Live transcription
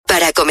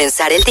para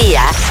comenzar el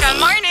día. Good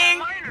morning.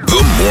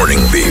 The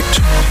Morning Beat.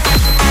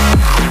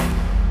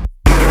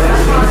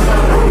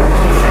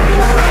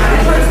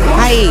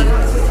 Ay.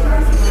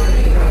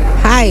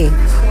 Ay.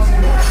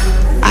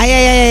 Ay,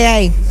 ay, ay, ay,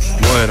 ay.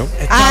 Bueno.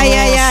 Ay,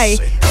 ay, ay.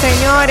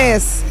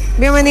 Señores,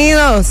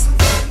 bienvenidos.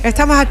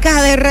 Estamos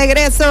acá de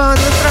regreso a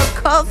nuestro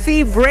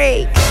coffee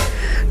break.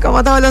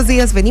 Como todos los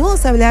días,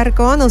 venimos a hablar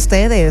con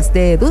ustedes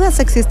de dudas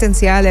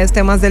existenciales,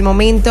 temas del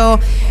momento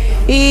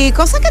y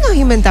cosas que nos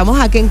inventamos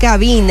aquí en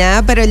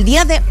cabina. Pero el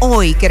día de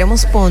hoy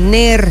queremos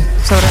poner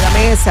sobre la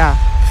mesa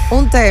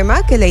un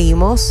tema que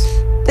leímos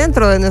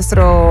dentro de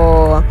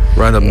nuestro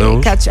Random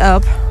News. Catch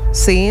Up.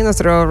 Sí,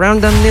 nuestro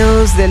Random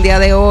News del día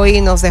de hoy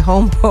nos dejó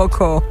un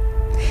poco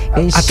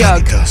en shock.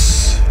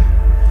 Atónitos.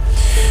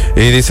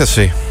 Y dice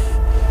así.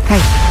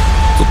 Ay.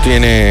 Tú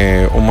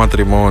tienes un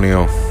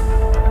matrimonio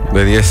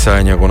de 10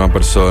 años con una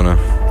persona.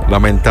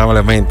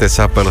 Lamentablemente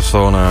esa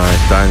persona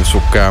está en su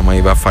cama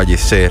y va a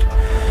fallecer.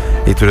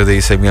 Y tú le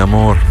dices, mi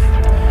amor,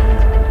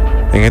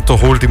 en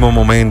estos últimos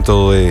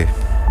momentos de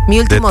Mi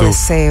último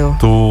deseo.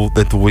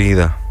 de tu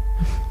vida,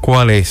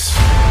 ¿cuál es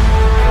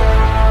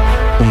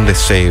un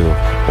deseo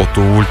o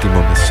tu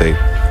último deseo?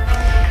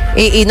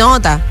 Y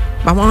nota,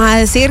 vamos a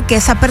decir que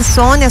esa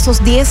persona,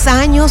 esos 10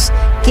 años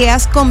que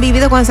has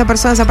convivido con esa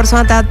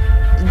persona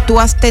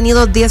tú has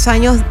tenido 10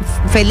 años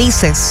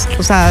felices,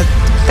 o sea,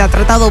 te ha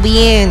tratado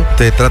bien.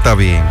 Te trata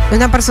bien. Es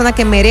una persona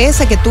que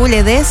merece que tú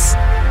le des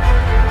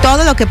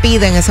todo lo que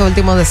pide en ese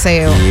último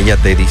deseo. Y ella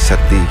te dice a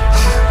ti,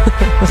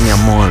 mi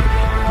amor,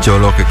 yo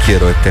lo que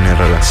quiero es tener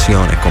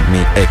relaciones con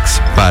mi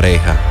ex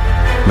pareja.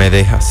 ¿Me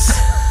dejas?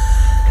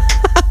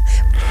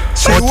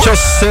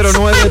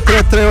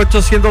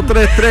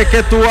 809-338-1033.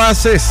 ¿Qué tú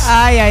haces?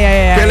 Ay, ay,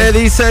 ay, ay. ¿Qué le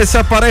dice a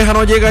esa pareja?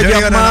 No llega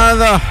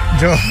llamada.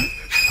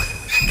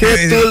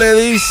 ¿Qué tú le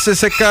dices?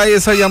 Se cae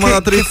esa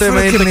llamada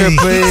tristemente.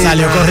 ¿Qué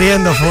salió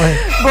corriendo, fue.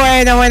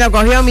 Bueno,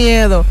 cogió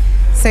miedo.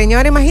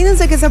 Señor,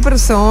 imagínense que esa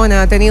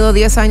persona ha tenido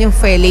 10 años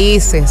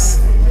felices.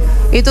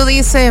 Y tú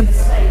dices,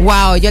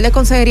 wow, yo le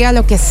concedería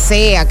lo que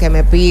sea que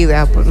me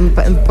pida,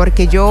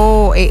 porque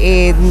yo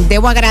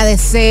debo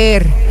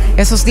agradecer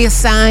esos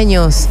 10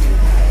 años.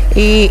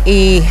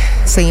 Y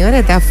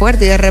señores, está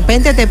fuerte. Y de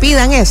repente te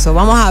pidan eso.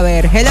 Vamos a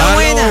ver. Hello,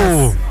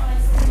 buenas.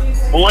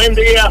 Buen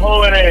día,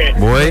 jóvenes.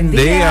 Buen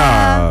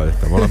día.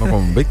 Estamos hablando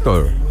con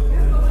Víctor.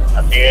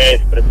 Así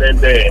es,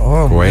 presente.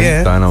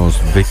 Cuéntanos,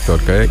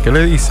 Víctor, ¿qué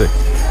le dice?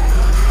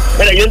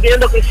 Mira, yo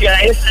entiendo que si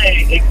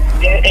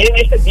en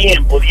ese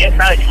tiempo, 10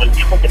 años, el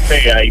tiempo que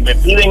sea, y me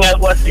piden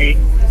algo así,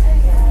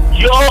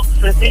 yo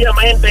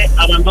sencillamente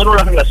abandono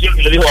la relación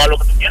y le digo, a lo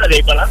que tú quieras, de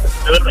ahí para adelante.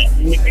 De verdad,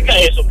 significa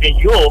eso, que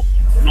yo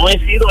no he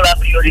sido la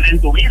prioridad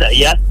en tu vida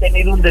y has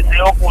tenido un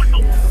deseo oculto.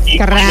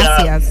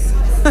 Gracias.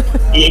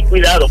 Y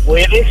cuidado,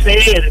 puede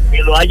ser que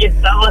lo haya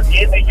estado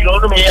haciendo y yo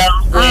no me haya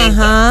dado cuenta.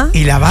 Ajá.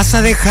 Y la vas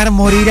a dejar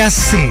morir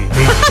así,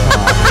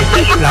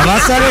 Víctor. La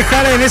vas a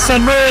dejar en esos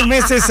 9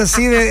 meses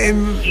así de...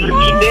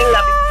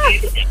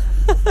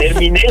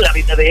 Terminé la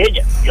vida de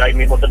ella. Yo ahí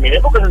mismo terminé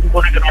porque se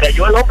supone que no era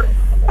yo el hombre.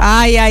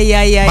 Ay.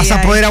 Vas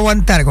a poder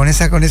aguantar con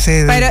ese...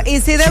 Pero,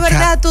 y si de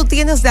verdad tú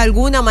tienes de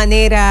alguna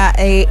manera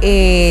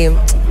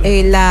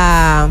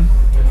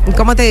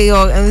 ¿cómo te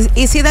digo?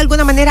 Y si de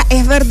alguna manera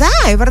es verdad,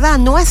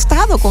 no ha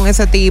estado con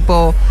ese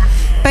tipo,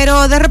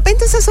 pero de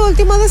repente ese es su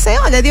último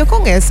deseo, le dio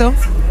con eso.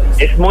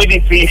 Es muy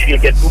difícil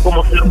que tú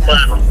como ser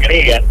humano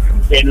creas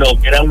que no,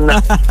 que era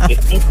que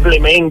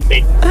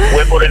simplemente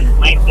fue por el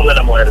momento de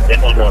la muerte.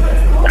 No.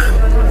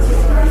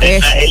 En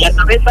la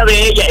cabeza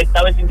de ella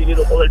estaba ese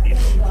individuo todo el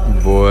tiempo.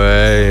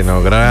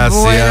 Bueno,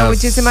 gracias. Bueno,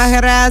 muchísimas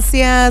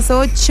gracias.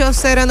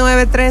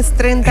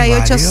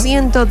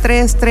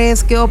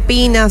 809-338-1033. ¿Qué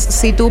opinas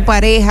si tu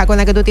pareja con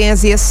la que tú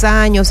tienes 10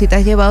 años, si te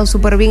has llevado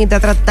súper bien y te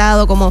ha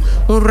tratado como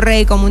un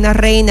rey, como una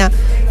reina,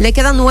 le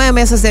quedan 9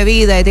 meses de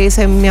vida y te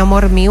dice, mi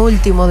amor, mi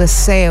último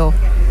deseo,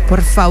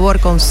 por favor,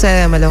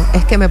 concédemelo,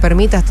 es que me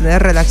permitas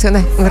tener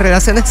relaciones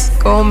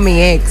con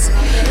mi ex?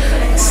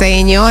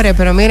 Señores,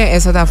 pero mire,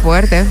 eso está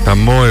fuerte. Está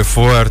muy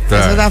fuerte.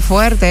 Eso está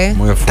fuerte.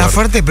 Muy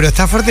fuerte.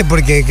 Está fuerte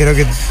porque creo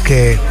que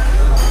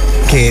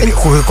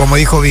como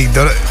dijo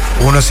Víctor,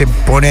 uno se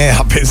pone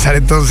a pensar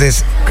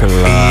entonces,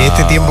 claro, y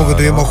este tiempo que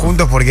tuvimos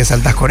juntos, ¿por qué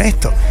saltás con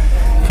esto?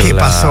 ¿Qué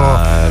pasó?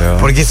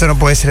 Porque eso no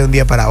puede ser de un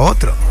día para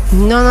otro.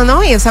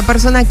 No, y esa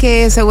persona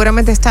que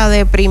seguramente está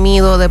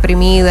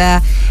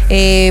deprimida,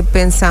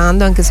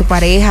 pensando en que su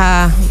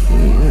pareja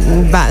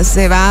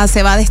se va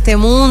de este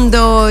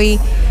mundo y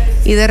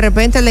de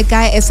repente le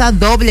cae esa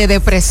doble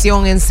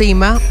depresión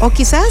encima, o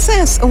quizás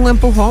es un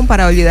empujón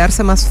para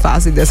olvidarse más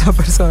fácil de esa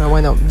persona.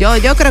 Bueno, yo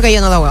creo que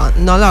yo no lo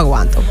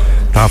aguanto.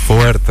 Está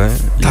fuerte, ¿eh?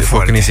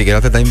 Porque ni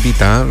siquiera te está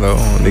invitando.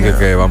 Dije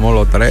que vamos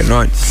los tres.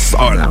 No,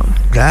 sola. No.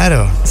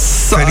 Claro.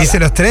 Felices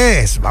los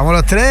tres. Vamos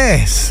los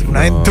tres. Una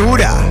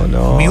aventura.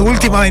 Mi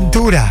última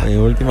aventura. Mi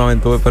última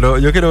aventura. Pero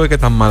yo quiero ver qué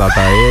tan mala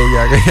está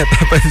ella, que ella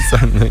está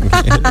pensando en eso.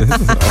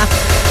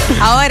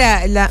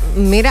 Ahora,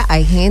 mira,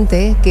 hay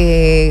gente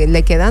que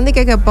le quedan de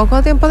que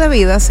poco tiempo de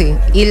vida, sí,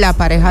 y la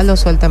pareja lo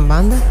suelta en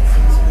banda.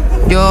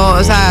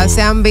 O sea,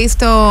 se han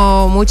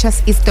visto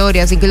muchas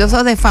historias,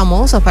 incluso de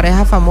famosos,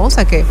 parejas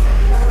famosas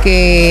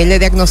que le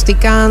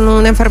diagnostican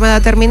una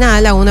enfermedad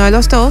terminal a uno de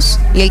los dos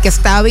y el que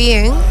está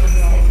bien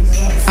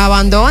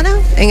abandona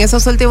en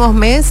esos últimos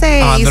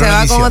meses y se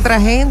va con otra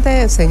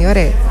gente,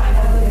 señores.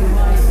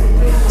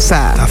 O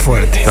sea, Está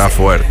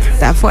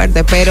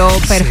fuerte, pero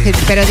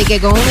di que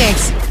con un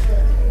ex.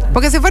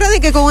 Porque si fuera de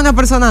que con una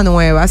persona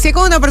nueva, si es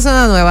con una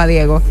persona nueva,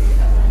 Diego,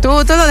 tú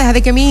lo dejas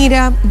de que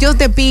mira, yo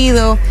te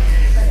pido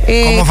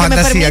que fantasía,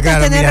 me permitas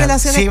claro, tener mira,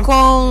 relaciones sí.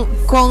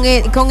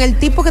 con el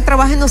tipo que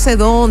trabaja en no sé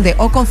dónde,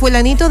 o con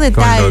fulanito de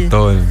Con el tal,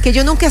 doctor. que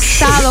yo nunca he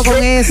estado con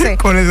ese.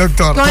 Con el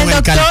doctor. Con el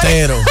doctor.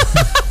 cartero.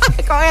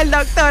 Con el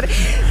doctor.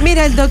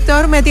 Mira, el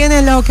doctor me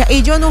tiene loca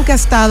y yo nunca he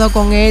estado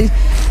con él.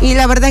 Y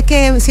la verdad es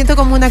que siento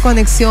como una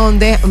conexión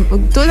de...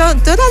 ¿Tú lo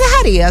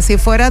dejarías si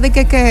fuera de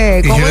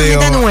que Y como yo le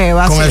gente digo,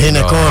 nueva? Con sí. el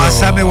ginecólogo.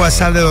 Pásame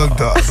WhatsApp de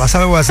doctor.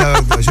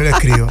 Yo le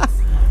escribo.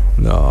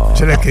 No.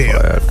 Yo le escribo.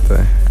 Fuerte.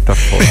 Está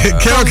fuerte.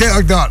 Creo que,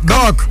 doctor.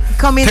 Doc.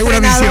 Con mi tengo una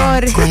misión.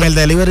 entrenador, Con el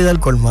delivery del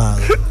colmado.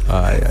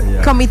 Ay.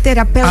 con mi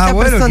terapeuta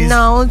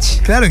personal.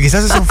 Claro,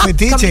 quizás es un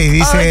fetiche Con y mi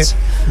dice,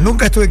 coach.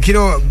 nunca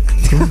quiero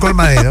un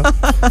colmadero.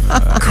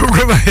 Con un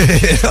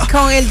colmadero.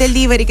 Con el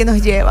delivery que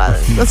nos lleva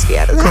los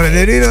viernes. Con el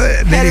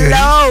delivery.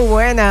 Hello,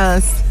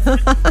 buenas.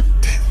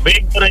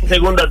 Víctor en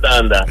segunda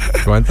tanda.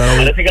 Cuéntanos.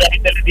 Parece que la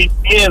gente le tiene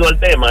miedo al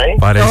tema, ¿eh?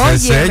 Parece Óyeme,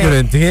 ser, yo lo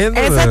entiendo.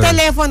 Ese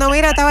teléfono,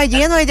 mira, estaba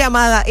lleno de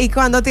llamadas y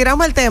cuando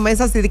tiramos el tema es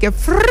así de que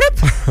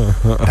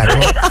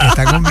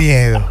Está con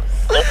miedo.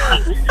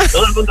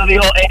 Todo el mundo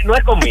dijo, no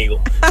es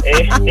conmigo.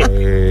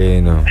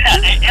 Bueno.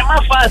 Es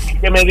más fácil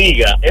que me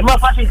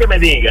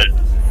diga,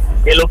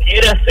 que lo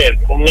quiere hacer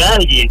con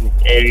alguien,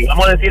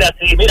 vamos a decir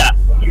así, mira,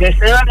 y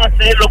desean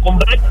hacerlo con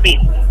Brad Pitt.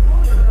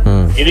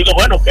 Y digo,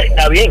 bueno, que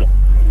está bien,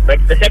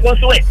 pero que sea con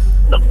su ex.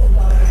 No.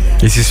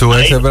 ¿Y si su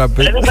ex es Brad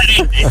Pitt? Es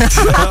diferente.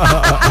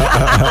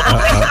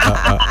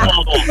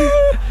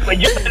 Pues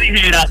yo te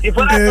dijera, si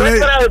fuera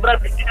de Brad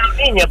Pitt,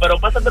 era niña, pero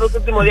pásate los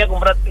últimos días con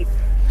Brad Pitt.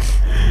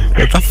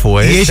 Está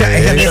fuerte. Y ella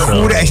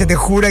eso. te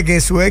jura que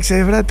su ex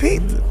es Brad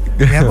Pitt.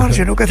 Mi amor,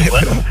 yo nunca te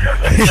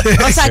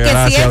O sea, que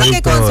Gracias, siento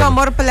que con Víctor. su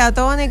amor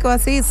platónico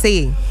así,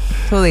 sí.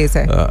 Tú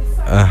dices.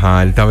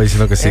 Ajá, él estaba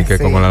diciendo que sí, que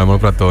Sí. como el amor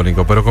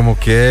platónico, pero como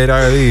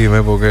quiera,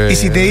 dime, porque... Y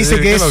si te dice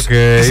que es,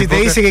 ¿qué? y si te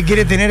dice que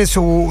quiere tener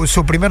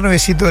su primer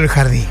nuevecito del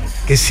jardín,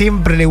 que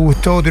siempre le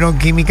gustó, tuvieron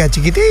química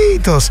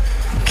chiquititos,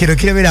 que lo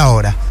quiere ver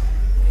ahora.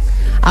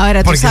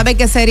 Ahora, tú Porque- sabes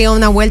que sería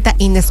una vuelta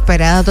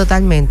inesperada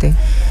totalmente.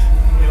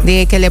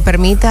 De que le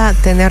permita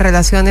tener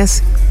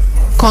relaciones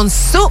con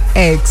su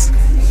ex.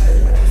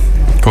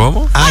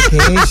 ¿Cómo? Que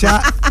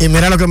ella. Y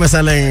mira lo que me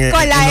sale en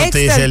Con la ex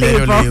noticias, del el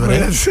diario tipo.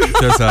 libre.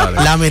 ¿Qué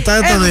sale? La mitad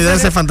de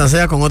estadounidense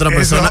fantasea con otra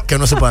persona Eso. que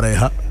no es su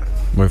pareja.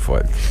 Muy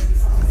fuerte.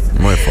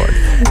 Muy fuerte.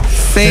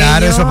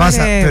 Claro, eso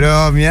pasa. Señores.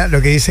 Pero mira,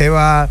 lo que dice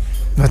Eva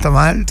no está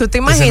mal. ¿Tú te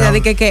Eso imaginas no-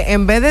 de que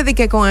en vez de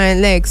que con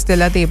el ex de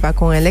la tipa,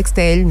 con el ex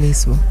de él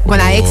mismo, con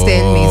la ex de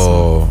él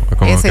mismo?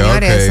 Como que,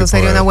 Señores, ok, eso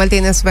sería pues, una vuelta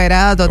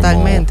inesperada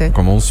totalmente.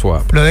 Como un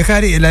swap. la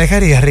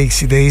dejarías, Rick,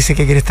 si te dice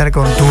que quiere estar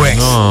con tu ex.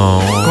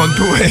 No. Con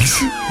tu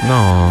ex.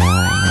 No.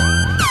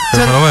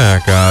 Pero ven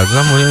acá,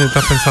 la mujer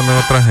está pensando en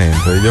otra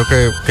gente. Y yo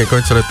que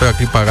concho le estoy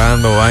aquí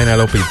pagando vaina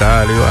al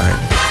hospital y vaina.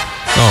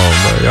 No,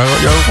 hombre,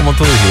 yo hago como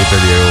tú dijiste,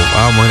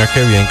 Diego. Mira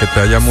qué bien, que te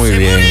vaya muy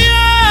bien.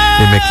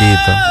 Y me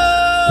quito.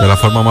 De la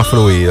forma más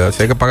fluida.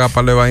 Si hay que pagar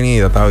par de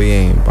vainita, está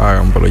bien,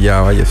 pagan, pero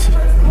ya, váyase.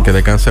 Que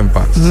descanse en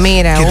paz.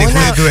 Mira, Que te una...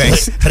 jure tu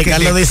ex.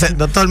 Ricardo dice,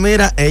 doctor,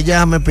 mira,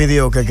 ella me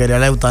pidió que quería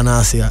la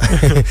eutanasia.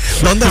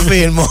 ¿Dónde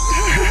firmo?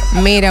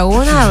 Mira,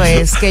 una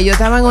vez que yo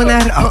estaba en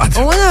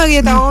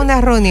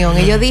una reunión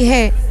y yo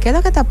dije, ¿qué es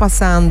lo que está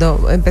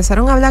pasando?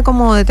 Empezaron a hablar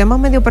como de temas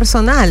medio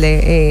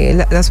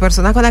personales, las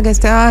personas con las que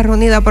estaba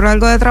reunida por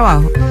algo de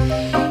trabajo.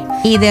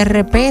 Y de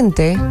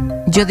repente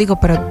yo digo,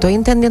 pero estoy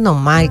entendiendo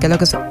mal, ¿qué es lo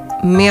que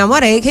mi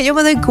amor, es que yo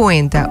me doy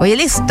cuenta. Oye,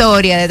 la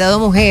historia de estas dos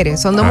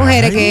mujeres. Son dos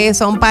mujeres que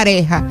son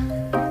pareja.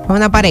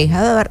 Una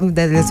pareja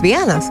de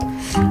lesbianas.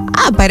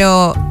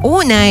 Pero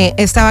una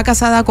estaba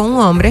casada con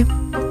un hombre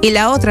y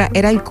la otra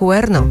era el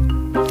cuerno.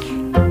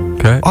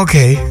 ¿Qué? Ok.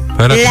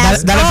 Espérate.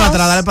 Dale para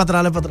atrás, dale para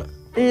atrás, dale para atrás.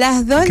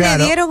 Las dos Claro.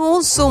 le dieron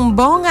un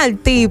zumbón al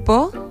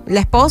tipo,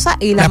 la esposa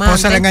y la La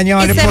esposa amante, le engañó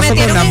al y se esposo con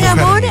metieron la en mujer.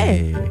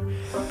 amores.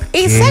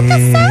 Y se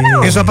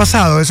casaron. Eso ha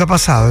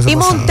pasado. Y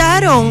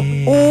montaron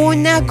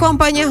una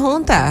compañía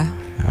juntas.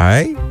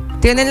 Ay.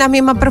 Tienen la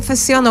misma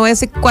profesión, no voy a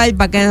decir cuál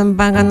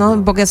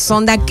no, porque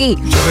son de aquí.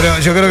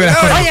 Yo creo que las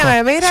conozco.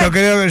 Óyeme, mira. Yo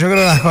creo que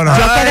las conozco.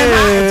 Yo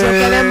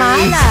quedé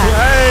mala.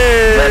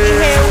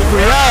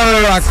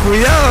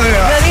 Cuidado,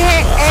 Eva. Yo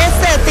dije,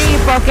 ese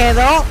tipo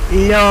quedó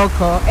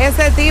loco.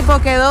 Ese tipo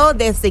quedó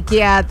de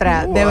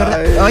psiquiatra. De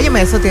verdad.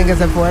 Óyeme, eso tiene que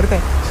ser fuerte.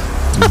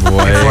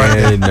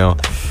 Bueno.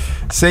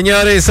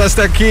 Señores,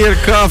 hasta aquí el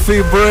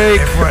Coffee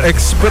Break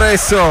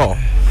Expreso.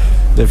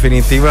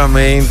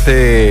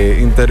 Definitivamente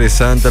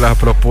interesante las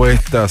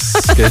propuestas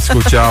que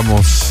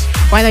escuchamos.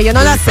 Bueno, yo no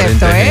De lo acepto,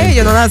 diferente gente.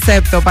 yo no lo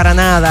acepto para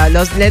nada.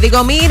 Le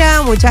digo,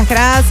 mira, muchas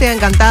gracias,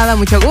 encantada,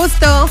 mucho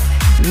gusto.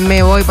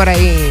 Me voy por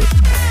ahí.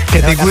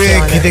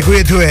 Que te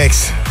cuide tu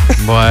ex.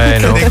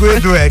 Bueno, Que te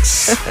cuide tu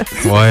ex.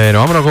 bueno,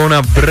 vámonos con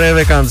una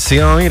breve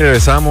canción y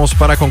regresamos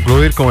para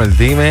concluir con el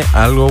Dime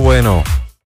Algo Bueno.